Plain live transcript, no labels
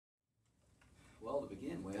Well, to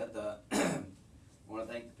begin with, I want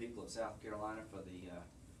to thank the people of South Carolina for the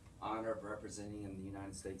honor of representing in the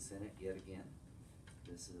United States Senate yet again.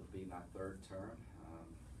 This will be my third term.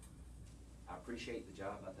 I appreciate the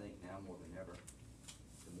job, I think, now more than ever.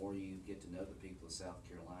 The more you get to know the people of South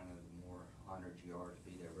Carolina, the more honored you are to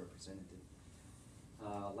be their representative.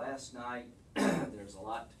 Last night, there's a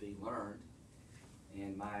lot to be learned,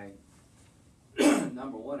 and my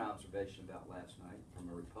number one observation about last night, from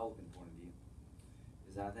a Republican point of view,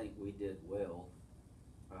 is I think we did well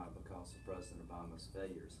because of President Obama's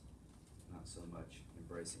failures, not so much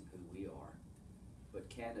embracing who we are, but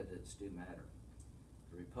candidates do matter.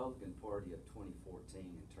 The Republican Party of 2014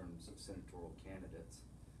 in terms of senatorial candidates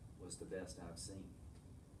was the best I've seen.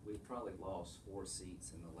 We've probably lost 4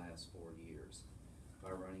 seats in the last 4 years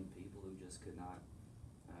by running people who just could not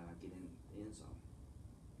get in the end zone.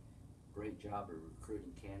 Great job of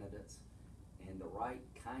recruiting candidates, and the right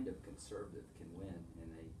kind of conservative can win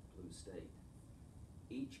in a blue state.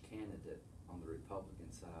 Each candidate on the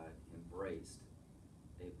Republican side embraced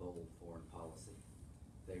a bold foreign policy.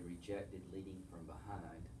 They rejected leading from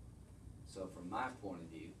behind. So from my point of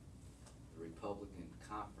view, the Republican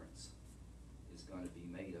conference is going to be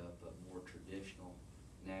made up of more traditional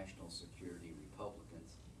national security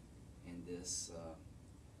Republicans, and this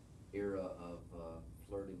era of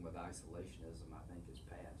flirting with isolationism, I think, is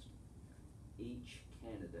past. Each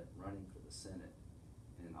candidate running for the Senate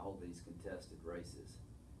in all these contested races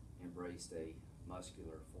embraced a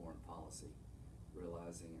muscular foreign policy,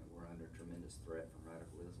 realizing that we're under tremendous threat from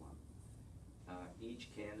radical Islam.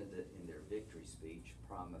 Each candidate in their victory speech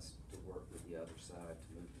promised to work with the other side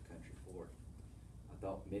to move the country forward. I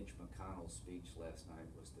thought Mitch McConnell's speech last night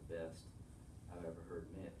was the best I've ever heard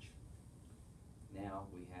Mitch. Now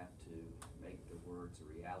we have to make the words a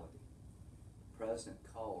reality. The President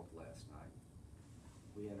called last night.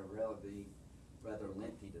 We had a rather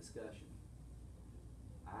lengthy discussion.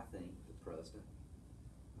 I think the President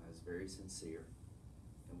is very sincere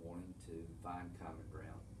in wanting to find common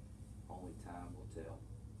ground. Only time will tell.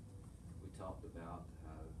 We talked about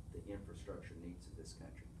the infrastructure needs of this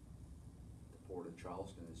country. The Port of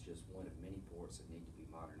Charleston is just one of many ports that need to be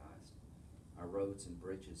modernized. Our roads and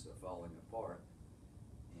bridges are falling apart,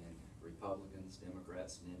 and Republicans,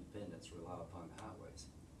 Democrats, and Independents rely upon the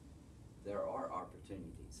highways. There are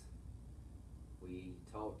opportunities. We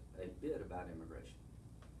talked a bit about immigration.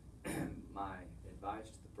 My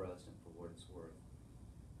advice to the President, for what it's worth,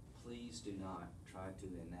 please do not try to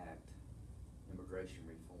enact immigration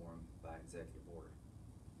reform by executive order.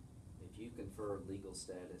 If you confer legal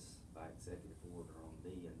status by executive order on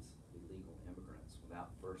millions of illegal immigrants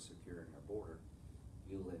without first securing our border,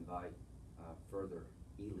 you'll invite further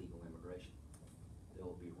illegal immigration. It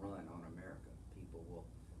will be run on America. People will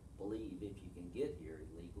believe if you can get here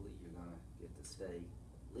illegally, you're going to get to stay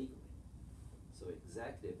legally. So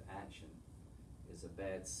executive action is a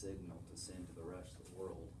bad signal to send to the rest of the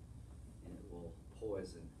world, and it will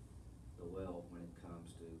poison the well when it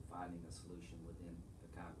comes to finding a solution within the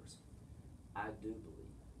Congress. I do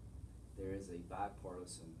believe there is a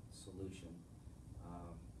bipartisan solution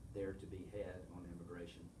there to be had on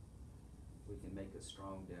immigration. We can make a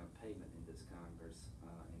strong down payment in this Congress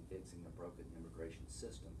in fixing a broken immigration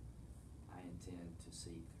system. I intend to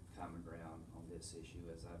seek common ground on this issue,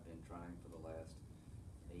 as I've been trying for the last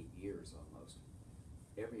 8 years almost.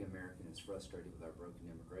 Every American is frustrated with our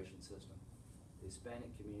broken immigration system. The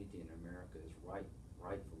Hispanic community in America is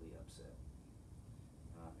rightfully upset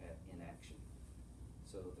at inaction.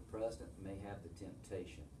 So the President may have the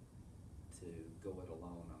temptation to go it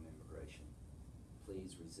alone on immigration.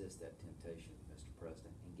 Please resist that temptation, Mr.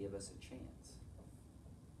 President, and give us a chance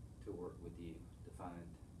to work with you to find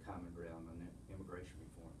common ground on immigration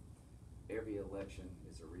reform. Every election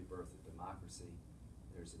is a rebirth of democracy.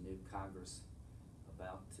 There's a new Congress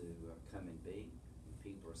about to come and be, and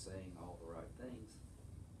people are saying all the right things.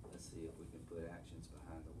 Let's see if we can put actions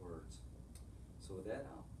behind the words. So with that,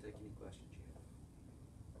 I'll take any questions you have.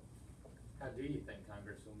 How do you think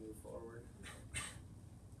Congress will move forward?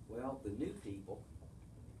 Well, the new people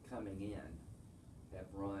coming in have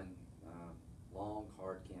run long,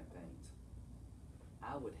 hard campaigns.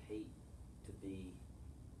 I would hate to be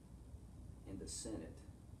in the Senate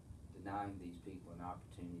denying these people an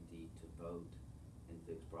opportunity to vote and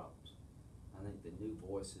fix problems. I think the new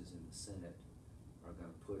voices in the Senate are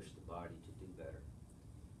going to push the body to do better.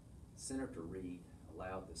 Senator Reid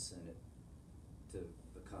allowed the Senate to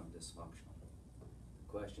become dysfunctional. The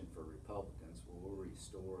question for Republicans, will we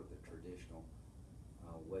restore the traditional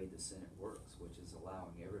way the Senate works, which is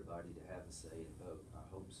allowing everybody to have a say and vote? I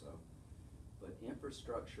hope so. But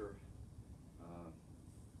infrastructure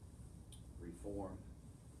reform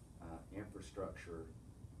infrastructure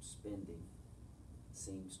spending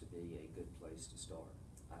seems to be a good place to start.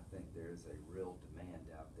 I think there's a real demand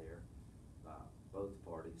out there by both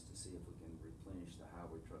parties to see if we can replenish the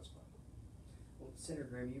highway trust fund. Well, Senator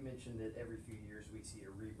Graham, you mentioned that every few years we see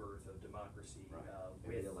a rebirth of democracy. Right.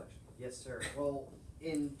 With Every election. Yes, sir. Well,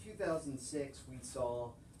 in 2006, we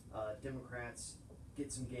saw Democrats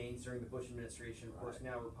get some gains during the Bush administration. Of course,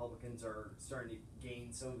 Right. now Republicans are starting to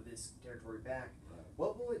gain some of this territory back. Right.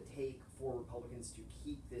 What will it take for Republicans to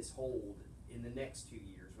keep this hold in the next 2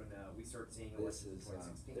 years when we start seeing This elections in is,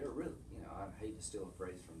 2016? they're really, I hate to steal a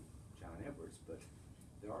phrase from John Edwards, but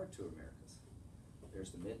there are two Americas.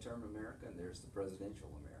 There's the midterm America and there's the presidential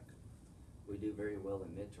America. We do very well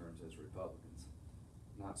in midterms as Republicans,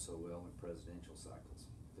 not so well in presidential cycles.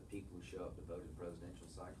 The people who show up to vote in presidential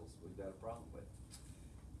cycles, we've got a problem with.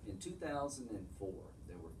 In 2004,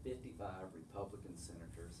 there were 55 Republican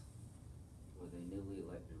senators with a newly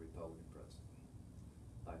elected Republican president.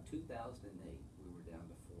 By 2008, we were down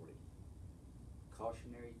to 40.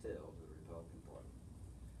 Cautionary tale to the Republican Party.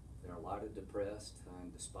 There are a lot of depressed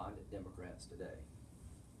and despondent Democrats today.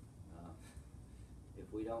 If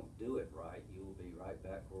we don't do it right, you will be right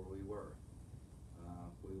back where we were.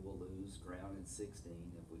 We will lose ground in 16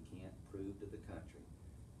 if we can't prove to the country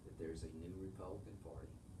that there's a new Republican Party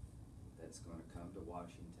that's going to come to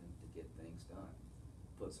Washington to get things done.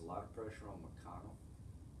 Puts a lot of pressure on McConnell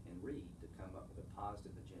and Reid to come up with a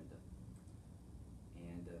positive agenda.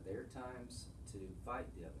 And there are times to fight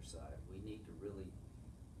the other side. We need to really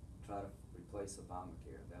try to replace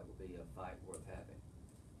Obamacare. That will be a fight worth having.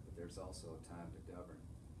 But there's also a time to govern.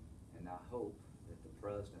 And I hope that the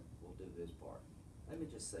president will do his part. Let me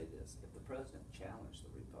just say this. If the president challenged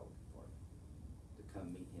the Republican Party to come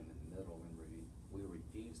meet him in the middle and we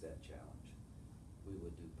refuse that challenge, we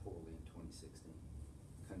would do poorly in 2016.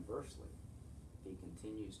 Conversely, if he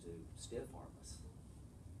continues to stiff-arm us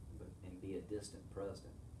and be a distant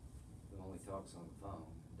president who only talks on the phone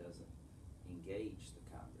and doesn't engage the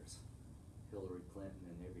Congress, Hillary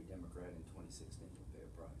Clinton and every Democrat in 2016 will pay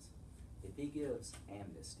a price. If he gives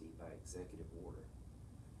amnesty by executive order,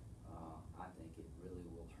 I think it really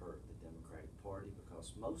will hurt the Democratic Party because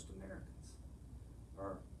most Americans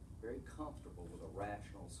are very comfortable with a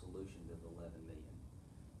rational solution to the 11 million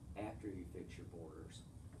after you fix your borders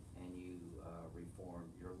and you reform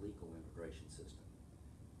your legal immigration system.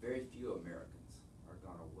 Very few Americans are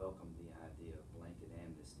going to welcome the idea of blanket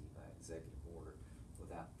amnesty by executive order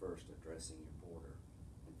without first addressing your border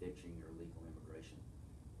and fixing your legal immigration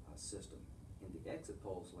system. In the exit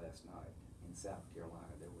polls last night in South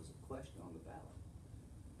Carolina, there was a question on the ballot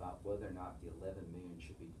about whether or not the 11 million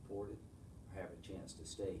should be deported or have a chance to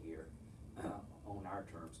stay here on our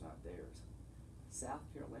terms, not theirs. South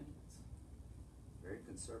Carolinians, very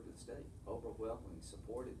conservative state, overwhelmingly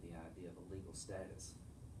supported the idea of a legal status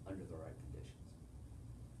under the right conditions.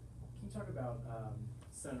 Can you talk about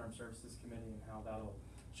Senate Armed Services Committee and how that'll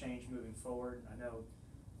change moving forward? I know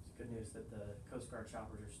it's good news that the Coast Guard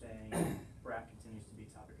choppers are staying. BRAC continues to be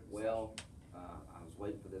topic of discussion. Well, I was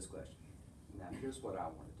waiting for this question. Now, here's what I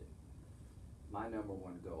want to do. My number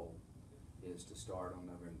one goal is to start on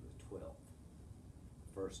November the 12th,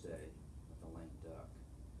 first day of the lame duck,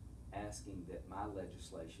 asking that my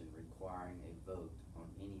legislation requiring a vote on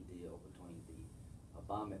any deal between the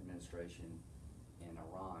Obama administration and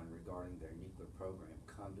Iran regarding their nuclear program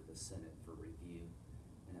come to the Senate for review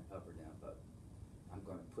and an up or down vote. I'm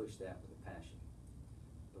going to push that with a passion.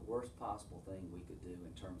 The worst possible thing we could do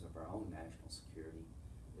in terms of our own national security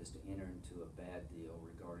is to enter into a bad deal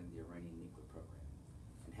regarding the Iranian nuclear program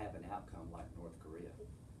and have an outcome like North Korea,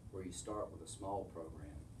 where you start with a small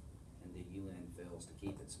program and the UN fails to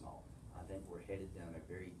keep it small. I think we're headed down a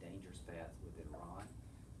very dangerous path with Iran.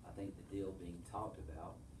 I think the deal being talked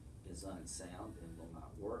about is unsound and will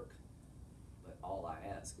not work, but all I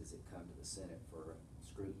ask is it come to the Senate for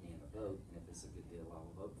scrutiny and a vote, and if it's a good deal, I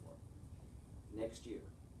will vote for it. Next year,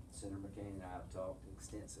 Senator McCain and I have talked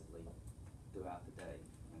extensively throughout the day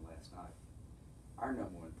and last night. Our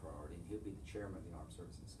number one priority, and he'll be the chairman of the Armed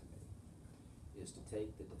Services Committee, is to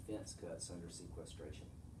take the defense cuts under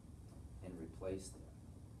sequestration and replace them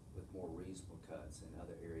with more reasonable cuts in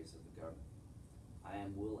other areas of the government. I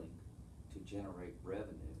am willing to generate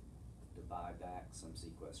revenue to buy back some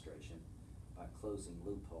sequestration by closing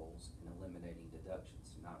loopholes and eliminating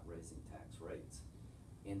deductions, not raising tax rates.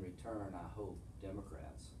 In return, I hope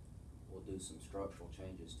Democrats will do some structural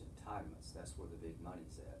changes to entitlements. That's where the big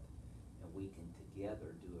money's at. And we can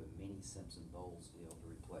together do a mini Simpson-Bowles deal to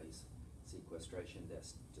replace sequestration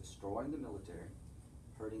that's destroying the military,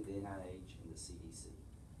 hurting the NIH and the CDC.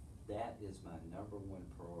 That is my number one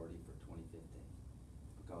priority for 2015.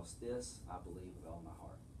 because this, I believe with all my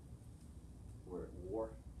heart. We're at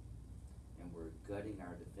war, and we're gutting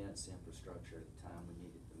our defense infrastructure at the time we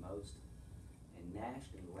need it the most. And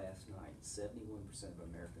nationally, last night, 71% of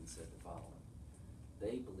Americans said the following: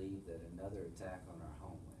 they believe that another attack on our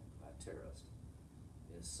homeland by terrorists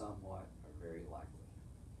is somewhat or very likely.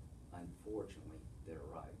 Unfortunately, they're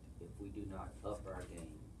right. If we do not up our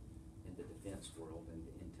game in the defense world and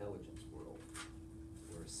the intelligence world,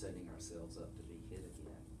 we're setting ourselves up to be hit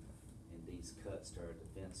again. And these cuts to our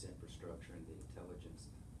defense infrastructure and the intelligence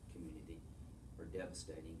community are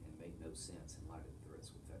devastating and make no sense in light of the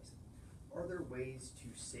threats we face. Are there ways to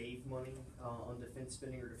save money on defense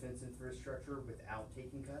spending or defense infrastructure without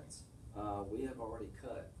taking cuts? We have already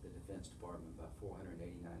cut the Defense Department by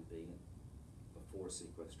 $489 billion before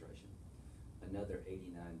sequestration, another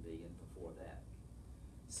 $89 billion before that.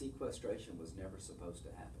 Sequestration was never supposed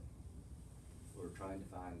to happen. We're trying to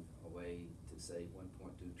find a way to save $1.2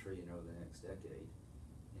 trillion over the next decade,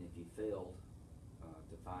 and if you failed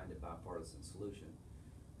to find a bipartisan solution,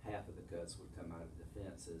 half of the cuts would come out of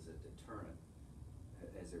defense as a deterrent,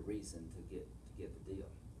 as a reason to get the deal.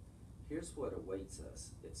 Here's what awaits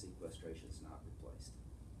us if sequestration is not replaced.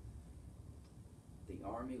 The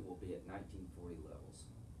Army will be at 1940 levels,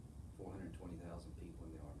 420,000 people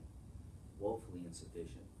in the Army, woefully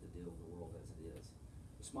insufficient to deal with the world as it is.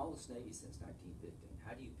 The smallest Navy since 1915.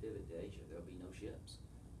 How do you pivot to Asia? There'll be no ships,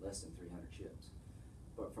 less than 300 ships.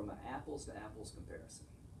 But from an apples to apples comparison,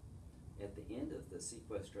 at the end of the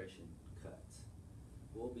sequestration cuts,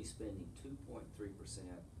 we'll be spending 2.3%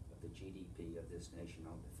 of the GDP of this nation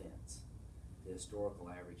on defense. The historical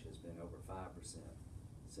average has been over 5%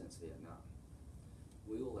 since Vietnam.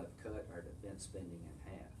 We will have cut our defense spending in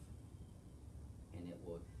half, and it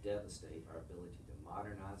will devastate our ability to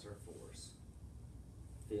modernize our force,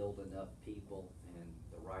 field enough people and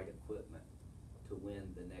the right equipment to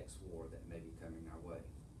win the next war that may be coming our way.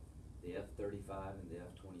 The F-35 and the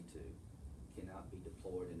F-22 cannot be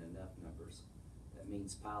deployed in enough numbers. That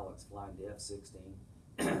means pilots flying the F-16,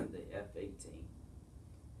 the F-18,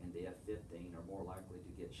 and the F-15 are more likely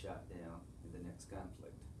to get shot down in the next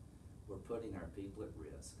conflict. We're putting our people at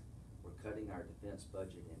risk. We're cutting our defense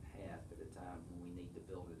budget in half at a time when we need to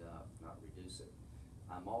build it up, not reduce it.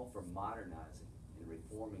 I'm all for modernizing and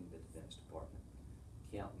reforming the Defense Department.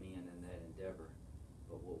 Count me in that endeavor,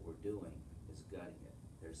 but what we're doing is gutting it.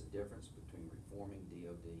 There's a difference between reforming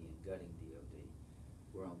DOD and gutting DOD.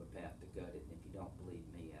 We're on the path to gut it, and if you don't believe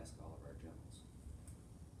me, ask all of our generals.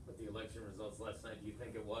 With the election results last night, do you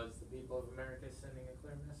think it was the people of America sending a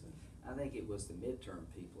clear message? I think it was the midterm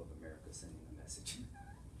people of America sending the message.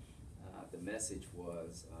 The message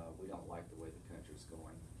was, we don't like the way the country's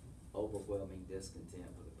going. Overwhelming discontent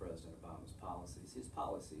with the President Obama's policies. His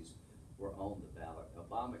policies were on the ballot.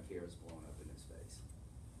 Obamacare is blown up in his face.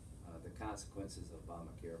 The consequences of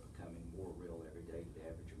Obamacare are becoming more real every day to the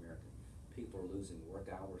average American. People are losing work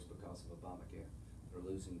hours because of Obamacare. They're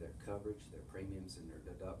losing their coverage, their premiums and their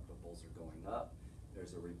deductibles are going up.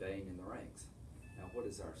 There's a rebellion in the ranks. Now, what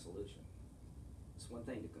is our solution? It's one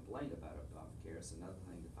thing to complain about Obamacare, it's another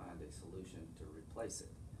thing to find a solution to replace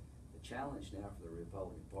it. The challenge now for the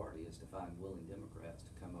Republican Party is to find willing Democrats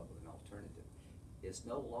to come up with an alternative. It's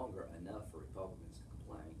no longer enough for Republicans to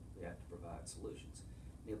complain. We have to provide solutions.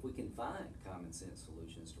 And if we can find common sense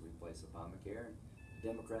solutions to replace Obamacare and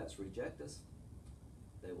Democrats reject us,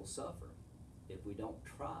 they will suffer. If we don't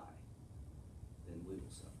try, then we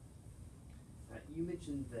will suffer. You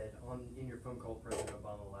mentioned that in your phone call with President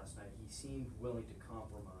Obama last night, he seemed willing to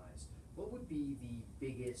compromise. What would be the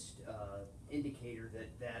biggest indicator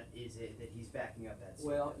that he's backing up that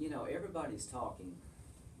statement? Well, you know, everybody's talking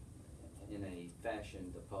in a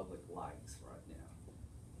fashion the public likes right now.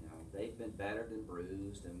 You know, they've been battered and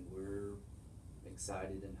bruised, and we're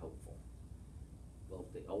excited and hopeful. Well,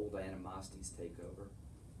 if the old animosities take over,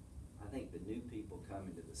 I think the new people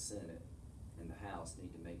coming to the Senate and the House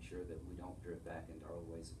need to make sure that we don't drift back into our old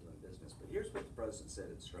ways of doing business. But here's what the President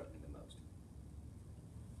said that struck me the most.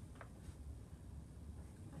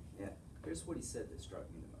 Yeah, here's what he said that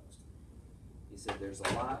struck me the most. He said, there's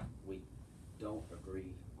a lot we don't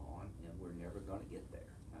agree on, and we're never gonna get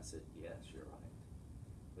there. I said, yes, you're right.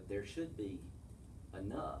 But there should be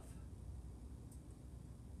enough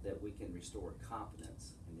that we can restore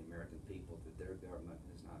confidence in the American people that their government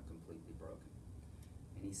is not completely broken.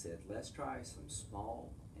 And he said, let's try some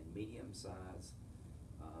small and medium-sized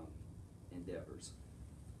endeavors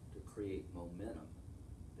to create momentum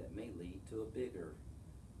that may lead to a bigger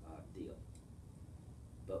deal.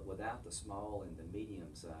 But without the small and the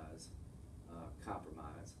medium-sized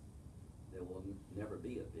compromise, there will never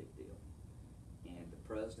be a big deal. And the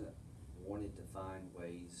President wanted to find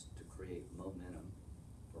ways to create momentum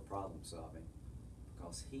for problem solving,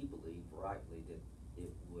 because he believed rightly that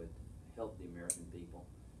it would help the American people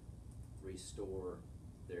restore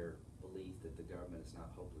their belief that the government is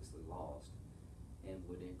not hopelessly lost, and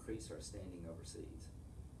would increase our standing overseas.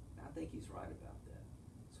 And I think he's right about that.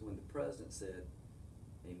 So when the president said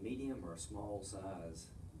a medium or a small size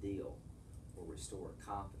deal will restore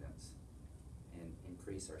confidence and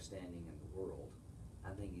increase our standing in the world,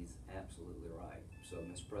 I think he's absolutely right. So,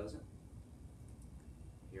 Mr. President,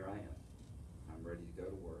 here I am. I'm ready to go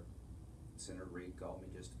to work. Senator Reid called me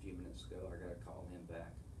just a few minutes ago. I gotta call him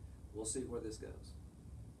back. We'll see where this goes.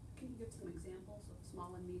 Can you give some examples of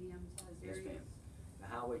small and medium-sized Yes, areas? ma'am. The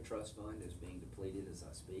Highway Trust Fund is being depleted as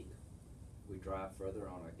I speak. We drive further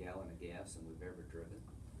on a gallon of gas than we've ever driven.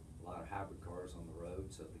 A lot of hybrid cars on the road,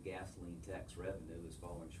 so the gasoline tax revenue is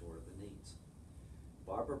falling short of the needs.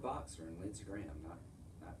 Barbara Boxer and Lindsey Graham, not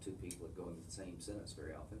two people that go into the same sentence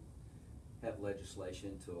very often, have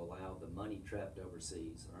legislation to allow the money trapped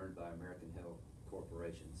overseas earned by American held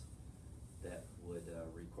corporations that would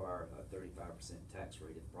require a 35% tax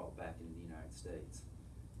rate if brought back into the United States,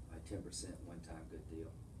 a 10% one-time good deal.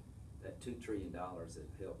 That $2 trillion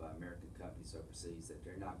that's held by American companies overseas that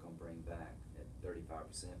they're not gonna bring back at 35%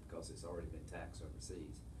 because it's already been taxed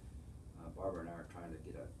overseas. Barbara and I are trying to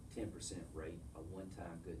get a 10% rate, a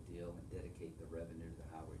one-time good deal, and dedicate the revenue to the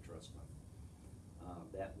Highway Trust Fund.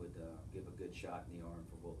 That would give a good shot in the arm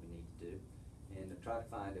for what we need to do, and to try to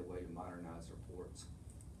find a way to modernize our ports.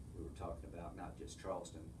 We were talking about not just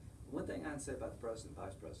Charleston. One thing I can say about the President and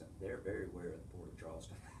Vice President, they're very aware of the Port of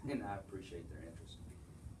Charleston, and I appreciate their interest.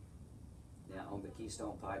 Now, on the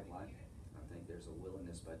Keystone Pipeline, I think there's a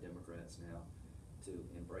willingness by Democrats now to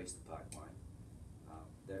embrace the pipeline.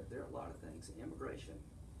 There are a lot of things. Immigration,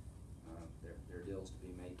 there are deals to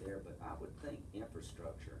be made there, but I would think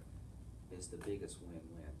infrastructure is the biggest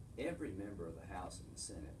win-win. Every member of the House and the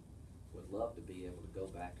Senate would love to be able to go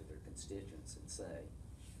back to their constituents and say,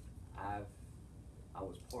 I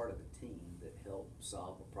was part of a team that helped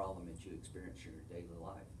solve a problem that you experience in your daily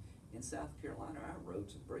life. In South Carolina, our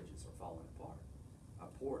roads and bridges are falling apart. Our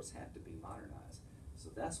ports have to be modernized. So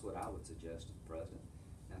that's what I would suggest to the President.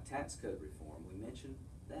 Now, tax code reform, we mentioned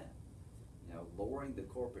that. You know, lowering the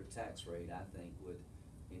corporate tax rate, I think, would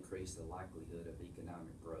increase the likelihood of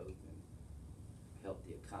economic growth and help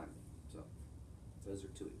the economy. So those are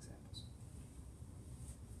two examples.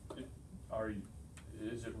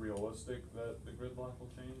 Is it realistic that the gridlock will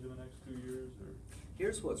change in the next 2 years, or?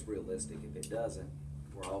 Here's what's realistic. If it doesn't,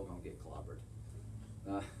 we're all gonna get clobbered.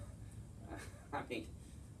 I mean,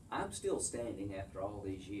 I'm still standing after all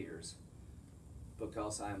these years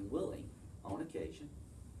because I'm willing, on occasion,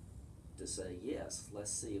 to say, yes,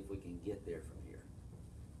 let's see if we can get there from here.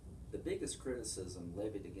 The biggest criticism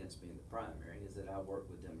levied against me in the primary is that I work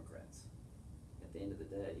with Democrats. At the end of the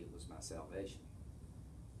day, it was my salvation.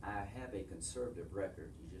 I have a conservative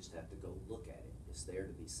record. You just have to go look at it. It's there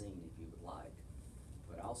to be seen if you would like.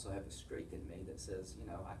 But I also have a streak in me that says, you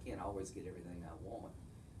know, I can't always get everything I want,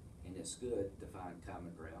 and it's good to find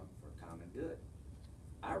common ground for common good.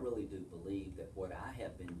 I really do believe that what I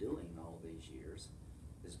have been doing all these years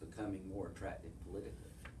is becoming more attractive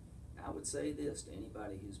politically. Now, I would say this to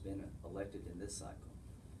anybody who's been elected in this cycle.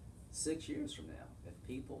 6 years from now, if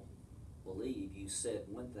people believe you said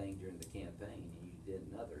one thing during the campaign and you did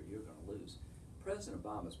another, you're gonna lose. President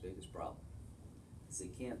Obama's biggest problem is he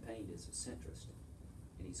campaigned as a centrist,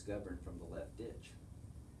 and he's governed from the left ditch.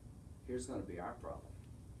 Here's gonna be our problem.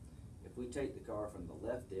 If we take the car from the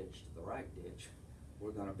left ditch to the right ditch,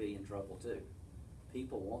 we're gonna be in trouble too.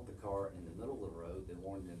 People want the car in the middle of the road. They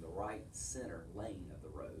want it in the right center lane of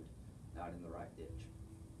the road, not in the right ditch.